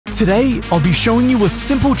Today, I'll be showing you a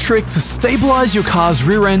simple trick to stabilize your car's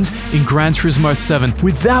rear end in Gran Turismo 7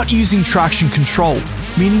 without using traction control,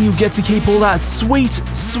 meaning you'll get to keep all that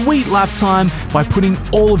sweet lap time by putting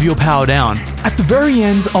all of your power down. At the very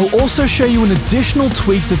end, I'll also show you an additional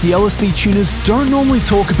tweak that the LSD tuners don't normally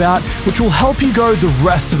talk about, which will help you go the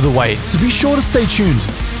rest of the way, so be sure to stay tuned.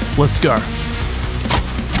 Let's go.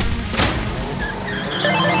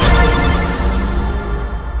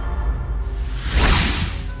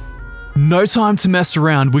 No time to mess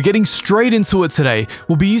around, we're getting straight into it today.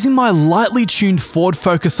 We'll be using my lightly tuned Ford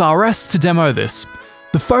Focus RS to demo this.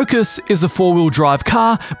 The Focus is a four-wheel drive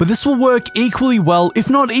car, but this will work equally well, if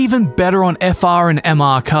not even better, on FR and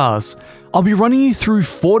MR cars. I'll be running you through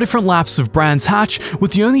 4 different laps of Brands Hatch,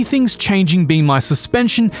 with the only things changing being my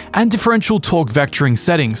suspension and differential torque vectoring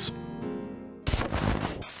settings.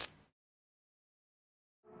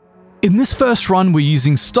 In this first run, we're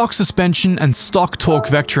using stock suspension and stock torque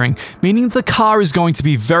vectoring, meaning the car is going to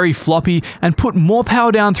be very floppy and put more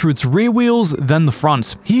power down through its rear wheels than the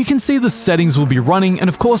front. Here you can see the settings we'll be running, and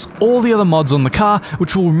of course all the other mods on the car,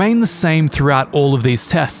 which will remain the same throughout all of these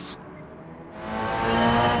tests.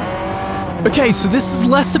 Okay, so this is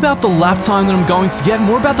less about the lap time that I'm going to get,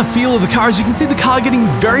 more about the feel of the car. As you can see, the car getting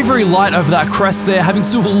very light over that crest there, having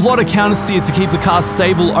to do a lot of counter steer to keep the car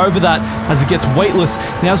stable over that as it gets weightless.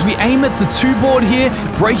 Now as we aim at the 2 board here,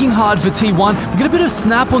 braking hard for T1, we get a bit of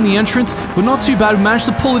snap on the entrance, but not too bad. We managed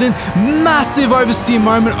to pull it in. Massive oversteer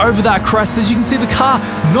moment over that crest. As you can see, the car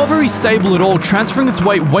not very stable at all, transferring its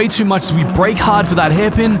weight way too much as we brake hard for that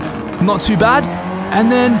hairpin. Not too bad.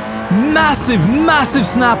 And then massive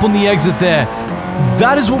snap on the exit there.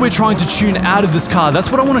 That is what we're trying to tune out of this car. That's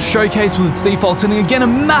what I want to showcase with its default setting. Again, a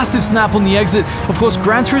massive snap on the exit. Of course,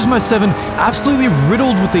 Gran Turismo 7 absolutely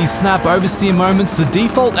riddled with these snap oversteer moments. The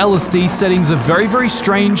default LSD settings are very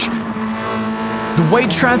strange. The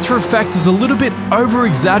weight transfer effect is a little bit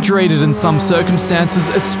over-exaggerated in some circumstances,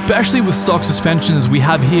 especially with stock suspension as we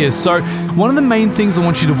have here. So one of the main things I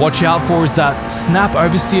want you to watch out for is that snap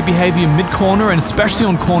oversteer behavior mid-corner and especially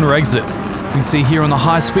on corner exit. You can see here on the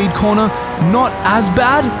high-speed corner, not as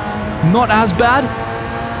bad.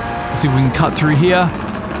 Let's see if we can cut through here.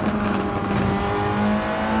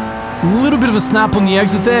 A little bit of a snap on the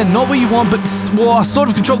exit there, not what you want, but sort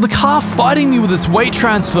of control. The car fighting me with its weight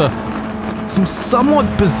transfer. Some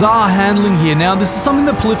somewhat bizarre handling here. Now, this is something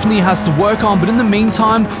that Polyphony has to work on, but in the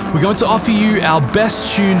meantime, we're going to offer you our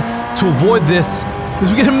best tune to avoid this, as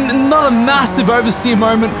we get another massive oversteer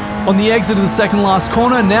moment on the exit of the second last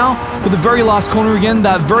corner. Now, for the very last corner again,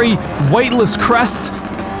 that very weightless crest.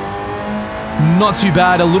 Not too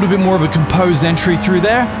bad, a little bit more of a composed entry through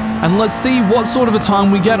there. And let's see what sort of a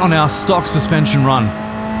time we get on our stock suspension run.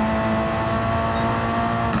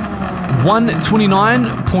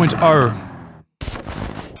 1:29.0.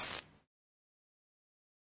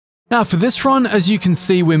 Now for this run, as you can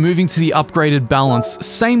see, we're moving to the upgraded balance.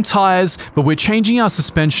 Same tires, but we're changing our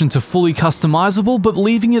suspension to fully customizable, but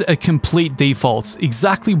leaving it a complete default,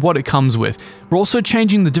 exactly what it comes with. We're also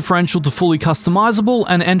changing the differential to fully customizable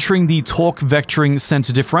and entering the torque vectoring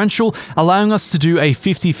center differential, allowing us to do a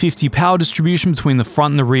 50-50 power distribution between the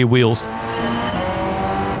front and the rear wheels.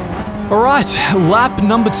 Alright, lap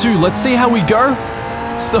number 2, let's see how we go.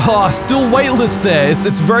 So, still weightless there.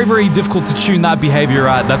 It's very difficult to tune that behavior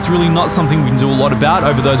out. That's really not something we can do a lot about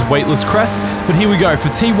over those weightless crests. But here we go for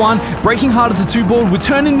T1, braking hard at the 2 board, we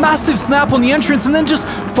turn in massive snap on the entrance and then just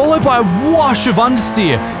followed by a wash of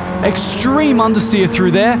understeer. Extreme understeer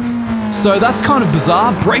through there. So that's kind of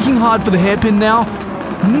bizarre. Braking hard for the hairpin now.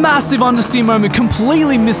 Massive understeer moment,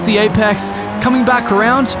 completely missed the apex. Coming back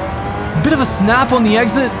around, bit of a snap on the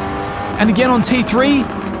exit. And again on T3,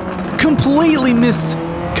 completely missed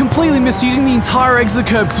using the entire exit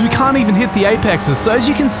curb because we can't even hit the apexes. So as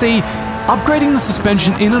you can see, upgrading the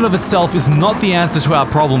suspension in and of itself is not the answer to our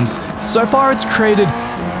problems. So far it's created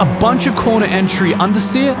a bunch of corner entry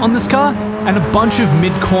understeer on this car and a bunch of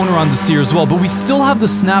mid-corner understeer as well, but we still have the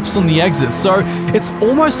snaps on the exit, so it's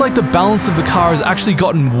almost like the balance of the car has actually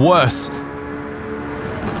gotten worse.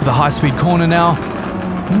 The high-speed corner now.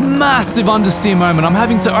 Massive understeer moment. I'm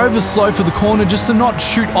having to overslow for the corner just to not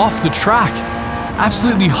shoot off the track.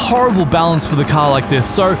 Absolutely horrible balance for the car like this.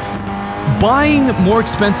 So buying more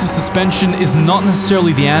expensive suspension is not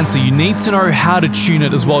necessarily the answer. You need to know how to tune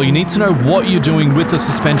it as well. You need to know what you're doing with the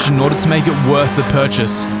suspension in order to make it worth the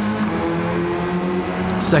purchase.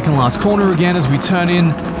 Second last corner again as we turn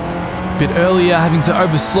in. Bit earlier, having to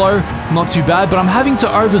overslow, not too bad, but I'm having to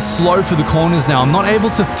overslow for the corners now. I'm not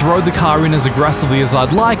able to throw the car in as aggressively as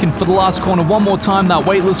I'd like, and for the last corner, one more time, that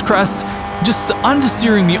weightless crest, just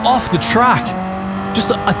understeering me off the track.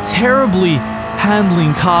 Just a terribly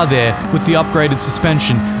handling car there with the upgraded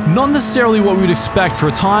suspension. Not necessarily what we would expect for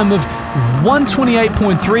a time of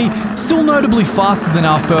 128.3, still notably faster than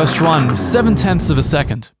our first run, 0.7 of a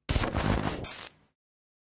second.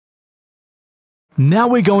 Now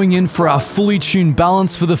we're going in for our fully tuned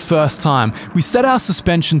balance for the first time. We set our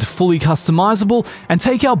suspension to fully customizable and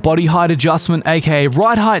take our body height adjustment, aka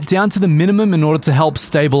ride height, down to the minimum in order to help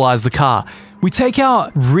stabilize the car. We take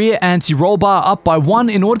our rear anti-roll bar up by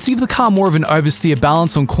 1 in order to give the car more of an oversteer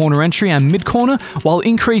balance on corner entry and mid-corner, while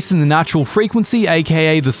increasing the natural frequency,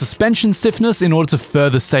 aka the suspension stiffness, in order to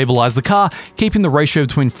further stabilize the car, keeping the ratio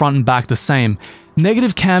between front and back the same.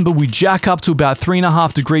 Negative camber we jack up to about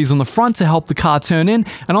 3.5 degrees on the front to help the car turn in,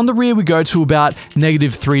 and on the rear we go to about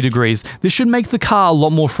 -3 degrees. This should make the car a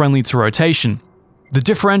lot more friendly to rotation. The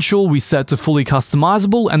differential we set to fully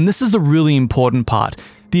customizable, and this is the really important part.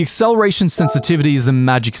 The acceleration sensitivity is the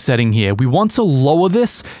magic setting here. We want to lower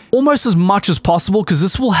this almost as much as possible because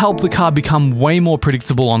this will help the car become way more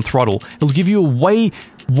predictable on throttle. It'll give you a way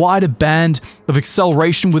wider band of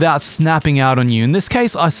acceleration without snapping out on you. In this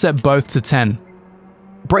case, I set both to 10.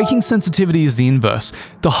 Braking sensitivity is the inverse.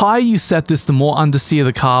 The higher you set this, the more understeer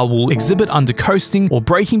the car will exhibit under coasting or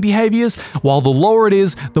braking behaviors, while the lower it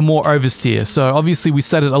is, the more oversteer. So obviously we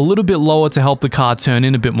set it a little bit lower to help the car turn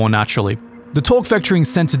in a bit more naturally. The torque vectoring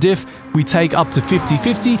center diff we take up to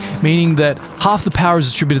 50-50, meaning that half the power is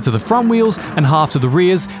distributed to the front wheels and half to the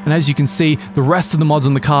rears, and as you can see, the rest of the mods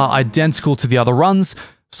on the car are identical to the other runs,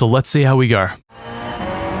 so let's see how we go.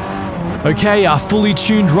 Okay, our fully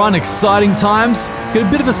tuned run, exciting times. Get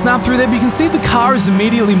a bit of a snap through there, but you can see the car is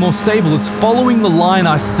immediately more stable. It's following the line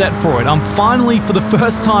I set for it. I'm finally, for the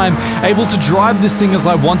first time, able to drive this thing as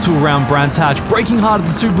I want to around Brands Hatch, braking hard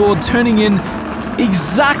at the 2-board, turning in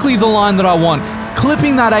exactly the line that I want,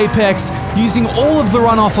 clipping that apex, using all of the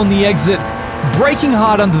runoff on the exit, braking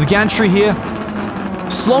hard under the gantry here,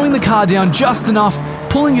 slowing the car down just enough,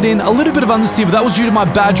 pulling it in, a little bit of understeer, but that was due to my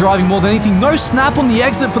bad driving more than anything. No snap on the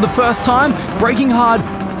exit for the first time, braking hard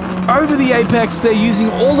over the apex there,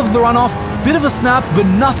 using all of the runoff, bit of a snap, but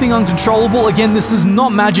nothing uncontrollable. Again, this is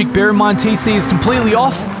not magic. Bear in mind, TC is completely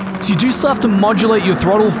off, so you do still have to modulate your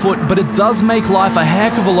throttle foot, but it does make life a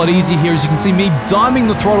heck of a lot easier here. As you can see me diming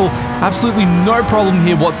the throttle, absolutely no problem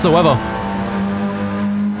here whatsoever.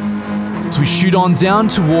 So we shoot on down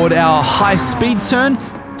toward our high speed turn.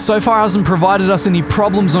 So far hasn't provided us any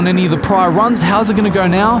problems on any of the prior runs. How's it going to go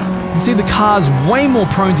now? You can see the car's way more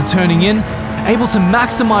prone to turning in, able to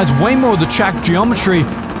maximize way more of the track geometry.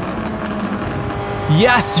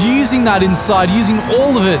 Yes, using that inside, using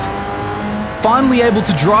all of it. Finally able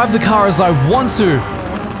to drive the car as I want to.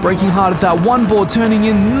 Braking hard at that 1-board, turning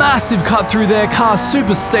in, massive cut through there. Car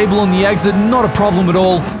super stable on the exit, not a problem at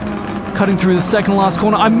all. Cutting through the second last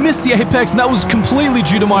corner. I missed the apex, and that was completely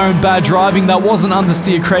due to my own bad driving. That wasn't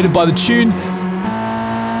understeer created by the tune.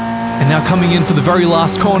 And now coming in for the very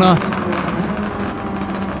last corner.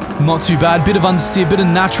 Not too bad. Bit of understeer, bit of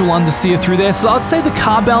natural understeer through there. So I'd say the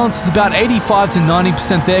car balance is about 85 to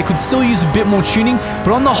 90% there. Could still use a bit more tuning, but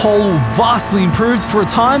on the whole, vastly improved for a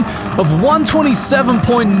time of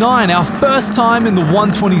 127.9, our first time in the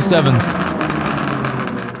 127s.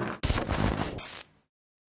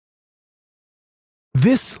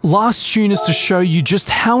 This last tune is to show you just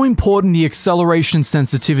how important the acceleration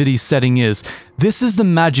sensitivity setting is. This is the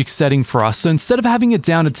magic setting for us. So instead of having it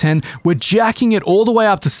down to 10, we're jacking it all the way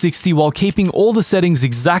up to 60 while keeping all the settings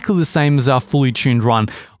exactly the same as our fully tuned run.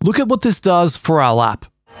 Look at what this does for our lap.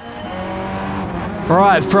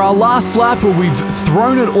 Alright, for our last lap where we've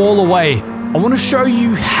thrown it all away, I want to show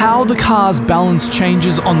you how the car's balance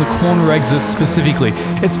changes on the corner exit specifically.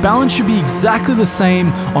 Its balance should be exactly the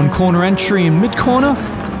same on corner entry and mid-corner,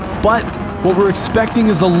 but what we're expecting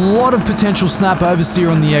is a lot of potential snap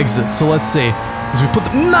oversteer on the exit. So let's see. As we put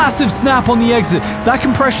the massive snap on the exit, that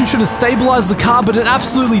compression should have stabilized the car, but it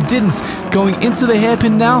absolutely didn't. Going into the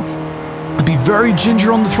hairpin now, I'd be very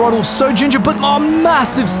ginger on the throttle, so ginger, but a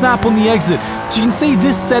massive snap on the exit. So you can see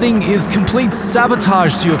this setting is complete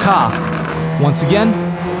sabotage to your car. Once again,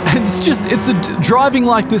 driving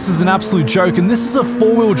like this is an absolute joke, and this is a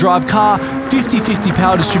 4-wheel drive car, 50-50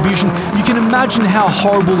 power distribution. You can imagine how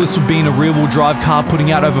horrible this would be in a rear-wheel drive car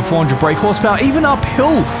putting out over 400 brake horsepower, even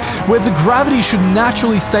uphill, where the gravity should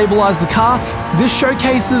naturally stabilize the car. This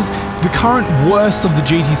showcases the current worst of the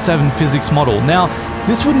GT7 physics model. Now,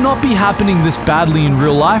 this would not be happening this badly in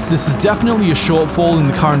real life. This is definitely a shortfall in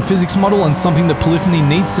the current physics model and something that Polyphony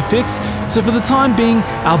needs to fix. So for the time being,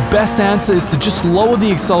 our best answer is to just lower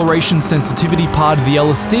the acceleration sensitivity part of the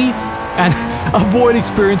LSD And avoid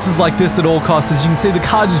experiences like this at all costs. As you can see, the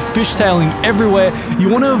car just fishtailing everywhere. You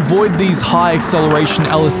want to avoid these high acceleration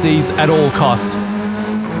LSDs at all costs.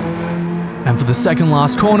 And for the second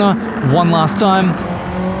last corner, one last time.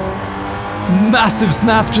 Massive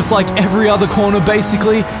snap, just like every other corner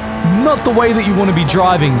basically. Not the way that you want to be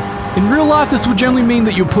driving. In real life, this would generally mean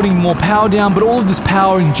that you're putting more power down, but all of this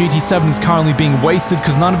power in GT7 is currently being wasted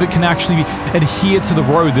because none of it can actually adhere to the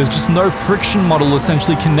road. There's just no friction model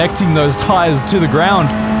essentially connecting those tires to the ground.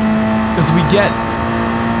 As we get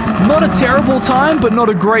not a terrible time, but not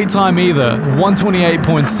a great time either.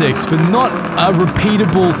 128.6, but not a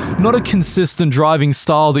repeatable, not a consistent driving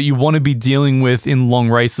style that you want to be dealing with in long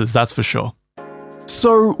races, that's for sure.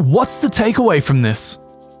 So, what's the takeaway from this?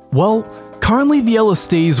 Well, currently the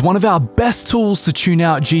LSD is one of our best tools to tune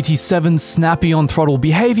out GT7's snappy on-throttle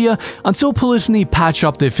behavior until Polyphony patch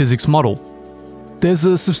up their physics model. There's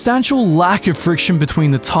a substantial lack of friction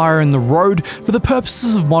between the tyre and the road for the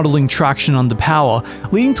purposes of modelling traction under power,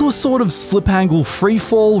 leading to a sort of slip angle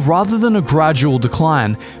freefall rather than a gradual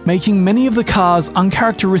decline, making many of the cars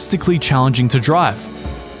uncharacteristically challenging to drive.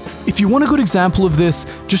 If you want a good example of this,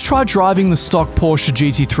 just try driving the stock Porsche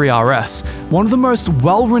GT3 RS, one of the most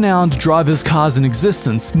well-renowned driver's cars in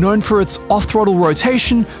existence, known for its off-throttle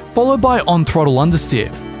rotation followed by on-throttle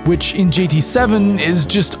understeer, which in GT7 is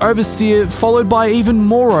just oversteer followed by even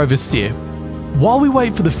more oversteer. While we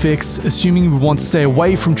wait for the fix, assuming we want to stay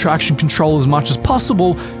away from traction control as much as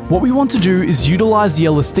possible, what we want to do is utilize the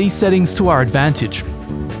LSD settings to our advantage.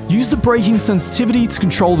 Use the braking sensitivity to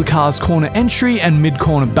control the car's corner entry and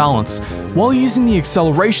mid-corner balance, while using the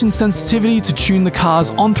acceleration sensitivity to tune the car's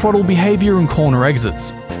on-throttle behavior and corner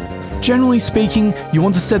exits. Generally speaking, you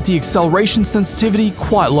want to set the acceleration sensitivity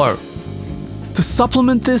quite low. To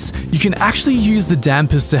supplement this, you can actually use the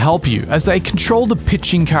dampers to help you, as they control the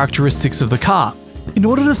pitching characteristics of the car. In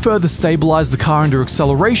order to further stabilize the car under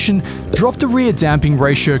acceleration, drop the rear damping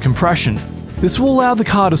ratio compression. This will allow the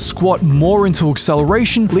car to squat more into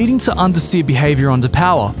acceleration, leading to understeer behavior under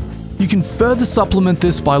power. You can further supplement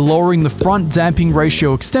this by lowering the front damping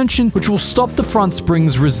ratio extension, which will stop the front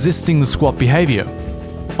springs resisting the squat behavior.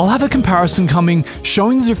 I'll have a comparison coming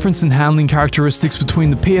showing the difference in handling characteristics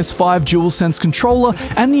between the PS5 DualSense controller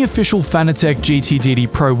and the official FANATEC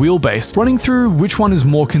GT Pro wheelbase, running through which one is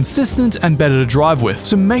more consistent and better to drive with,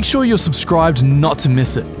 so make sure you're subscribed not to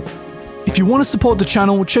miss it. If you want to support the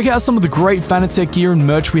channel, check out some of the great FANATEC gear and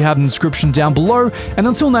merch we have in the description down below, and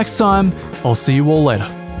until next time, I'll see you all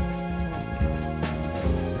later.